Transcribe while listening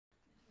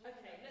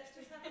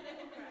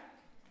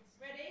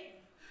Ready?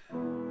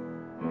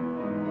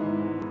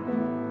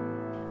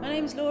 My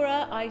name's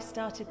Laura. I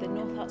started the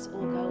North Herts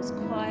All Girls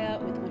Choir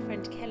with my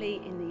friend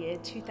Kelly in the year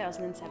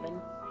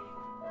 2007.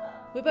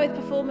 We're both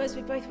performers,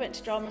 we both went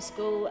to drama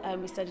school,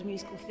 we studied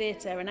musical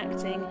theatre and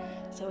acting,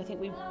 so I think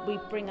we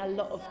bring a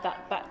lot of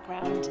that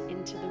background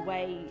into the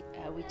way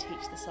we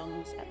teach the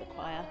songs at the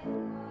choir.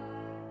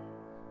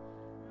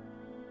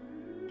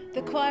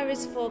 The choir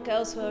is for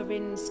girls who are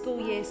in school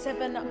year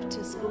 7 up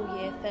to school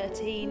year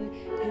 13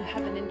 who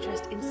have an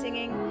interest in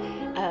singing.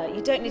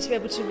 You don't need to be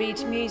able to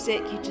read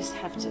music, you just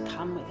have to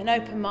come with an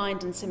open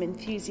mind and some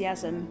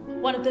enthusiasm.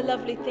 One of the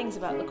lovely things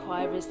about the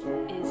choir is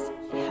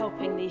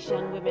helping these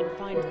young women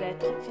find their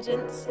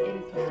confidence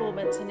in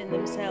performance and in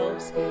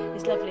themselves.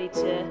 It's lovely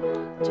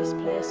to just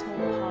play a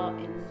small part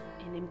in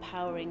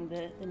empowering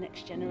the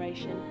next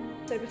generation.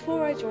 So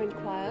before I joined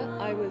choir,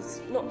 I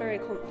was not very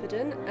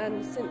confident,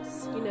 and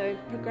since,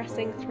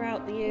 progressing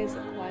throughout the years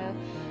at choir,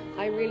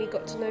 I really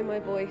got to know my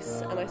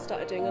voice and I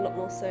started doing a lot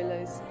more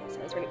solos, so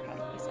I was really proud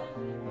of myself.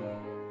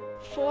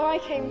 Before I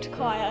came to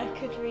choir, I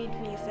could read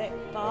music,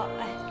 but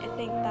I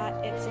think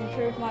that it's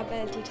improved my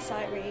ability to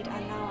sight read,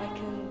 and now I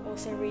can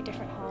also read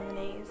different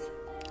harmonies.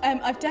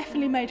 I've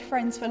definitely made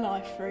friends for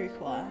life through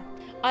choir.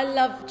 I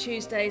love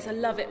Tuesdays, I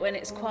love it when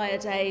it's choir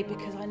day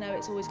because I know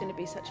it's always going to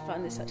be such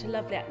fun, there's such a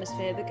lovely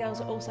atmosphere, the girls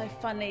are all so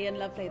funny and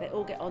lovely, they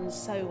all get on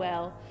so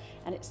well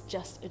and it's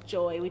just a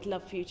joy. We'd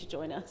love for you to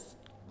join us.